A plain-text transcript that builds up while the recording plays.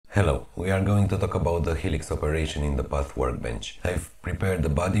Hello, we are going to talk about the Helix operation in the Path Workbench. I've prepared the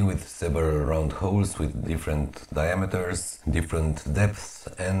body with several round holes with different diameters, different depths,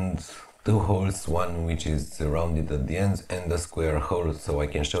 and two holes, one which is rounded at the ends and a square hole, so I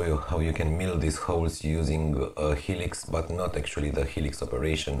can show you how you can mill these holes using a Helix, but not actually the Helix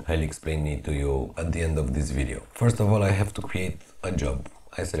operation. I'll explain it to you at the end of this video. First of all, I have to create a job.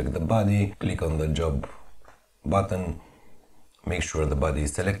 I select the body, click on the job button, make sure the body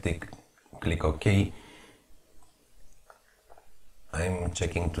is selected, click OK. I'm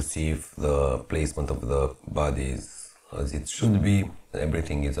checking to see if the placement of the body is as it should be.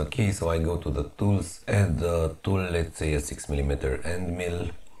 Everything is okay, so I go to the tools, add the tool, let's say a 6mm end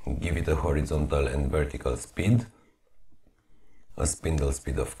mill, give it a horizontal and vertical speed, a spindle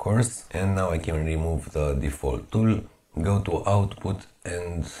speed of course, and now I can remove the default tool, go to output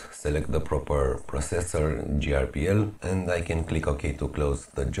and select the proper processor GRBL, and I can click OK to close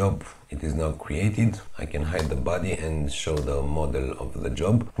the job. It is now created. I can hide the body and show the model of the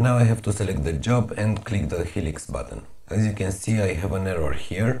job. Now I have to select the job and click the Helix button. As you can see, I have an error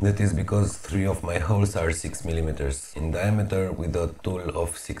here. That is because 3 of my holes are 6mm in diameter with a tool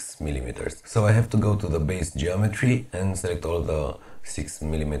of 6mm. So I have to go to the base geometry and select all the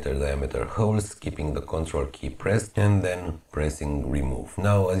 6mm diameter holes, keeping the Ctrl key pressed and then pressing remove.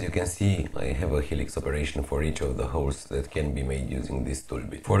 Now, as you can see, I have a Helix operation for each of the holes that can be made using this tool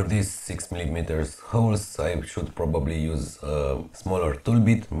bit. For these 6mm holes, I should probably use a smaller tool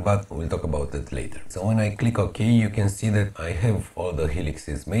bit, but we'll talk about that later. So when I click OK, you can see that I have all the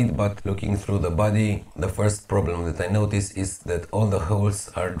helixes made, but looking through the body, the first problem that I notice is that all the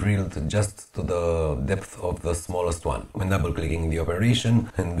holes are drilled just to the depth of the smallest one. When double clicking the operation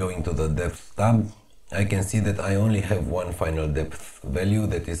and going to the depth tab, I can see that I only have one final depth value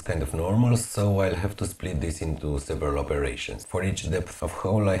that is kind of normal, so I'll have to split this into several operations. For each depth of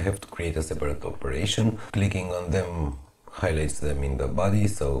hole I have to create a separate operation. Clicking on them highlights them in the body,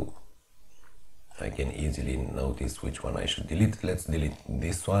 so I can easily notice which one I should delete. Let's delete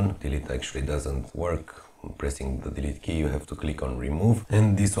this one. Delete actually doesn't work. Pressing the delete key, you have to click on remove,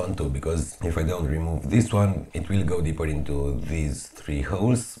 and this one too, because if I don't remove this one, it will go deeper into these 3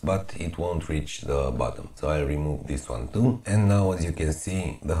 holes, but it won't reach the bottom. So I'll remove this one too, and now as you can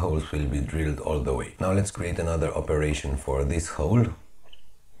see, the holes will be drilled all the way. Now let's create another operation for this hole.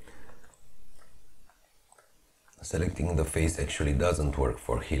 Selecting the face actually doesn't work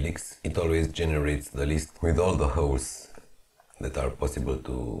for Helix. It always generates the list with all the holes that are possible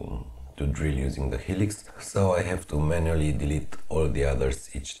to drill using the Helix, so I have to manually delete all the others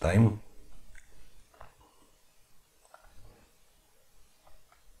each time.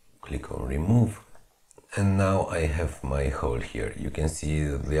 Click on remove, and now I have my hole here. You can see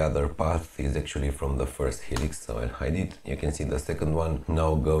the other path is actually from the first Helix, so I'll hide it. You can see the second one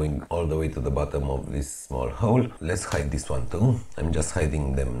now going all the way to the bottom of this small hole. Let's hide this one too. I'm just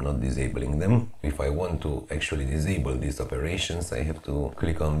hiding them, not disabling them. If I want to actually disable these operations, I have to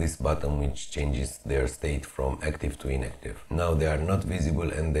click on this button, which changes their state from active to inactive. Now they are not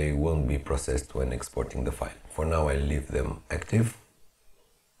visible and they won't be processed when exporting the file. For now I'll leave them active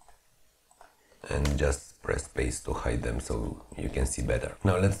and just press space to hide them so you can see better.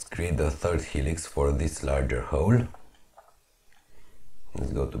 Now let's create the third Helix for this larger hole.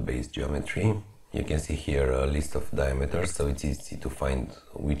 Let's go to base geometry. You can see here a list of diameters, so it's easy to find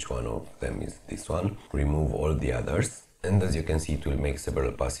which one of them is this one. Remove all the others, and as you can see, it will make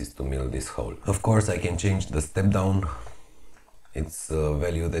several passes to mill this hole. Of course, I can change the step down. It's a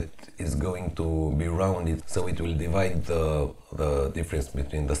value that is going to be rounded, so it will divide the difference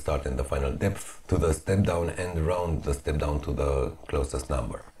between the start and the final depth to the step down and round the step down to the closest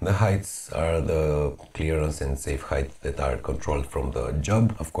number. The heights are the clearance and safe height that are controlled from the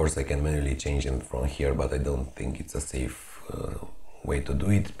job. Of course, I can manually change them from here, but I don't think it's a safe way to do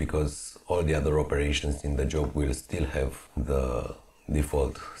it, because all the other operations in the job will still have the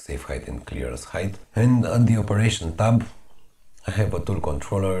default safe height and clearance height. And on the operation tab, I have a tool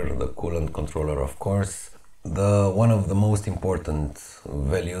controller, the coolant controller of course. One of the most important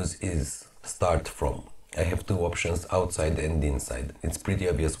values is start from. I have 2 options, outside and inside. It's pretty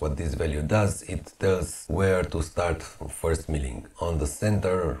obvious what this value does. It tells where to start first milling, on the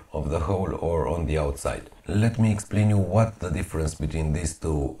center of the hole or on the outside. Let me explain you what the difference between these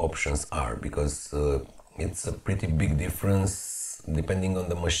 2 options are, because it's a pretty big difference. Depending on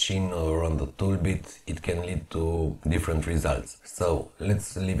the machine or on the tool bit, it can lead to different results. So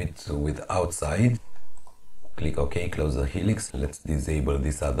let's leave it with outside. Click OK, close the Helix. Let's disable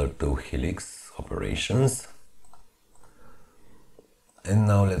these other 2 Helix operations. And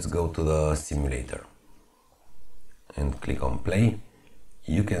now let's go to the simulator and click on play.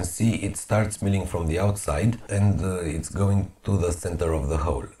 you can see it starts milling from the outside and it's going to the center of the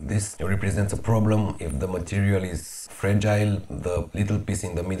hole. This represents a problem. If the material is fragile, the little piece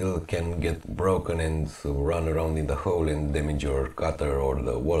in the middle can get broken and run around in the hole and damage your cutter or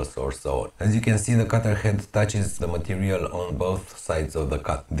the walls or so on. As you can see, the cutter head touches the material on both sides of the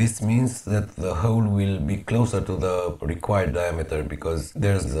cut. This means that the hole will be closer to the required diameter because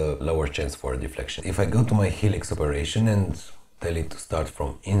there's a lower chance for deflection. If I go to my Helix operation and tell it to start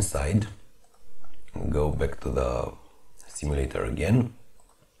from inside, go back to the simulator again,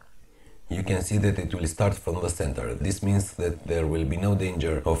 you can see that it will start from the center. This means that there will be no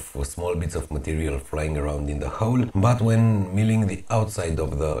danger of small bits of material flying around in the hole, but when milling the outside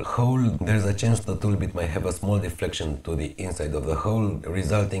of the hole, there's a chance the tool bit might have a small deflection to the inside of the hole,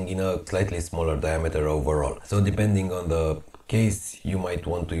 resulting in a slightly smaller diameter overall. So depending on the case, you might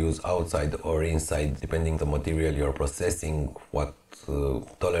want to use outside or inside, depending on the material you're processing, what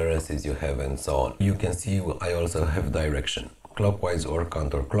tolerances you have and so on. You can see I also have direction, clockwise or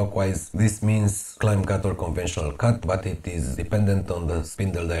counterclockwise. This means climb cut or conventional cut, but it is dependent on the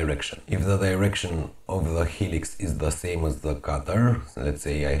spindle direction. If the direction of the helix is the same as the cutter, let's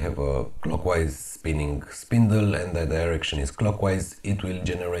say I have a clockwise spinning spindle and the direction is clockwise, it will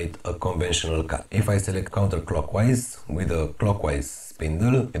generate a conventional cut. If I select counterclockwise with a clockwise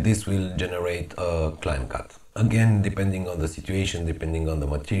spindle, this will generate a climb cut. Again, depending on the situation, depending on the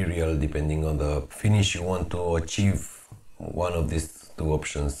material, depending on the finish you want to achieve, one of these two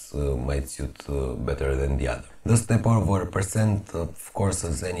options might suit better than the other. The step over percent, of course,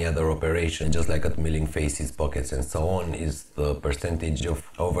 as any other operation, just like at milling faces, pockets and so on, is the percentage of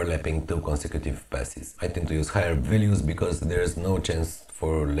overlapping two consecutive passes. I tend to use higher values because there's no chance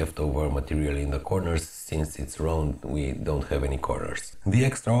for leftover material in the corners. Since it's round, we don't have any corners. The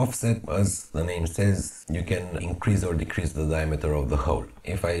extra offset, as the name says, you can increase or decrease the diameter of the hole.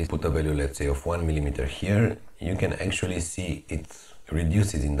 If I put a value, let's say, of 1 millimeter here, you can actually see it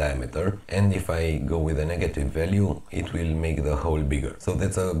reduces in diameter, and if I go with a negative value, it will make the hole bigger. So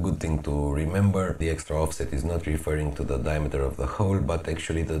that's a good thing to remember. The extra offset is not referring to the diameter of the hole, but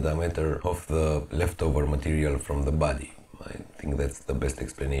actually the diameter of the leftover material from the body. I think that's the best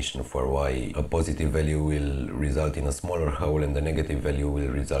explanation for why a positive value will result in a smaller hole and the negative value will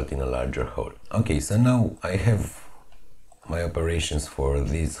result in a larger hole. Okay, so now I have my operations for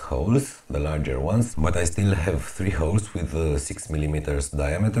these holes, the larger ones, but I still have 3 holes with 6 millimeters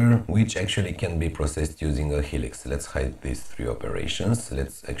diameter, which actually can be processed using a helix. Let's hide these 3 operations.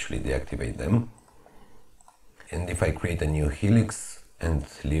 Let's actually deactivate them. And if I create a new helix and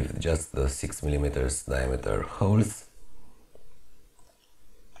leave just the 6 millimeters diameter holes,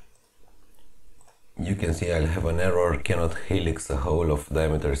 you can see I'll have an error, cannot helix a hole of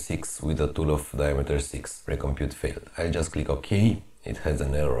diameter 6 with a tool of diameter 6, recompute failed. I'll just click OK, it has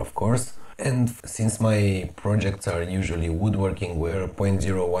an error of course. And since my projects are usually woodworking where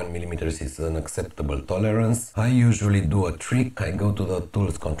 0.01 millimeters is an acceptable tolerance, I usually do a trick. I go to the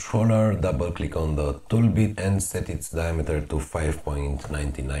tools controller, double click on the tool bit and set its diameter to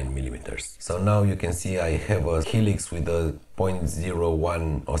 5.99 millimeters. So now you can see I have a helix with a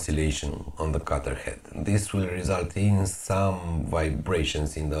 0.01 oscillation on the cutter head. This will result in some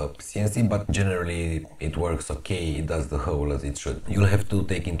vibrations in the CNC, but generally it works okay, it does the hole as it should. You'll have to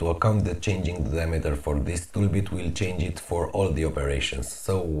take into account that changing the diameter for this tool bit will change it for all the operations.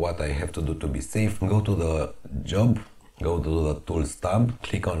 So what I have to do to be safe, go to the job, go to the tools tab,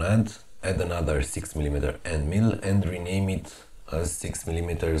 click on add another 6 millimeter end mill and rename it as 6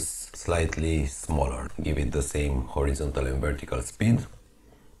 millimeters slightly smaller. Give it the same horizontal and vertical speed,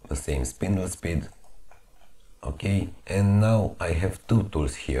 the same spindle speed. Okay, and now I have 2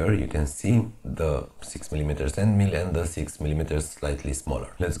 tools here. You can see the 6 millimeters end mill and the 6 millimeters slightly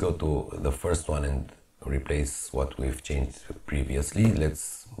smaller. Let's go to the first one and replace what we've changed previously.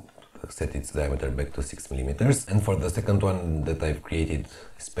 Let's set its diameter back to 6 millimeters. And for the second one that I've created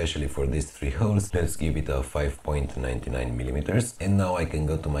especially for these 3 holes, let's give it a 5.99 millimeters. And now I can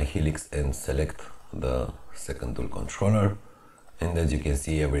go to my helix and select the second tool controller. And as you can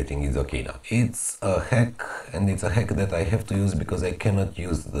see, everything is okay now. It's a hack, and it's a hack that I have to use because I cannot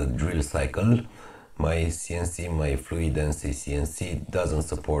use the drill cycle. My CNC, my fluid NC CNC doesn't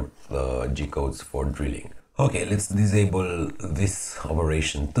support the G-codes for drilling. Okay, let's disable this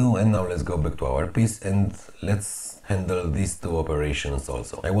operation too, and now let's go back to our piece and let's handle these 2 operations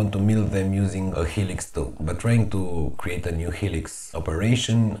also. I want to mill them using a helix too, but trying to create a new helix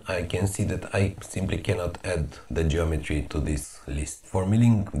operation, I can see that I simply cannot add the geometry to this list. For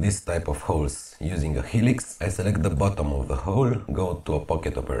milling this type of holes using a helix, I select the bottom of the hole, go to a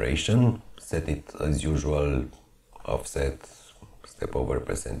pocket operation, set it as usual, offset step over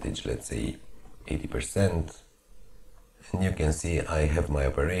percentage, let's say 80%. And you can see I have my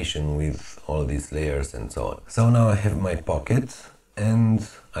operation with all these layers and so on. So now I have my pocket and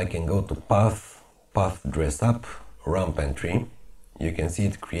I can go to path dress up, ramp entry. You can see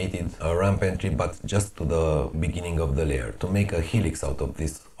it created a ramp entry, but just to the beginning of the layer. To make a helix out of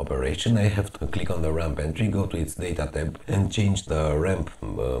this operation, I have to click on the ramp entry, go to its data tab and change the ramp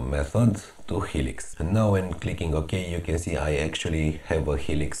method to helix. And now when clicking OK, you can see I actually have a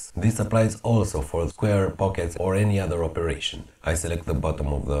helix. This applies also for square, pockets or any other operation. I select the bottom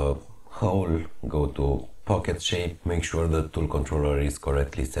of the hole, go to pocket shape, make sure the tool controller is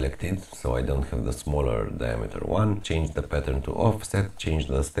correctly selected so I don't have the smaller diameter one, change the pattern to offset, change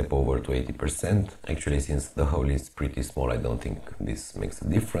the step over to 80%. Actually, since the hole is pretty small, I don't think this makes a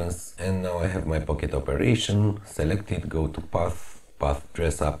difference. And now I have my pocket operation selected, go to path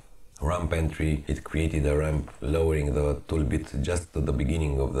dress up, ramp entry. It created a ramp lowering the tool bit just to the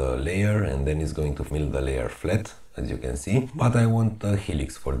beginning of the layer, and then it's going to mill the layer flat, as you can see. But I want a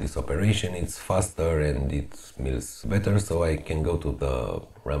helix for this operation. It's faster and it mills better, so I can go to the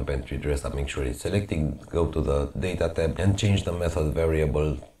ramp entry dress up, make sure it's selected, go to the data tab and change the method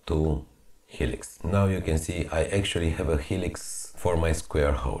variable to helix. Now you can see I actually have a helix for my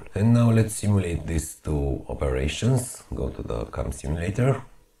square hole. And now let's simulate these two operations. Go to the CAM simulator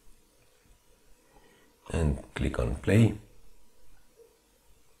and click on play.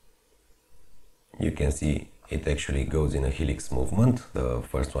 You can see it actually goes in a helix movement. The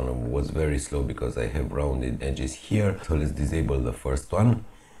first one was very slow because I have rounded edges here. So let's disable the first one.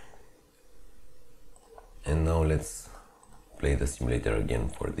 And now let's play the simulator again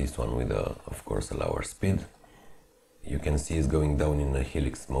for this one with of course a lower speed. You can see it's going down in a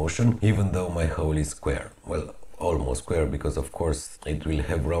helix motion, even though my hole is square. Well, almost square, because of course it will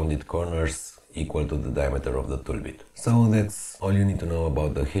have rounded corners equal to the diameter of the tool bit. So that's all you need to know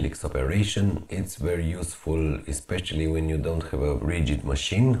about the helix operation. It's very useful, especially when you don't have a rigid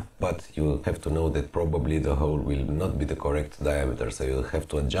machine, but you have to know that probably the hole will not be the correct diameter, so you'll have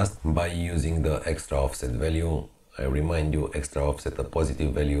to adjust by using the extra offset value. I remind you, extra offset, a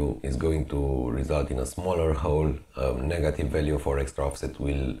positive value is going to result in a smaller hole. A negative value for extra offset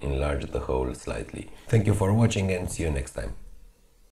will enlarge the hole slightly. Thank you for watching and see you next time.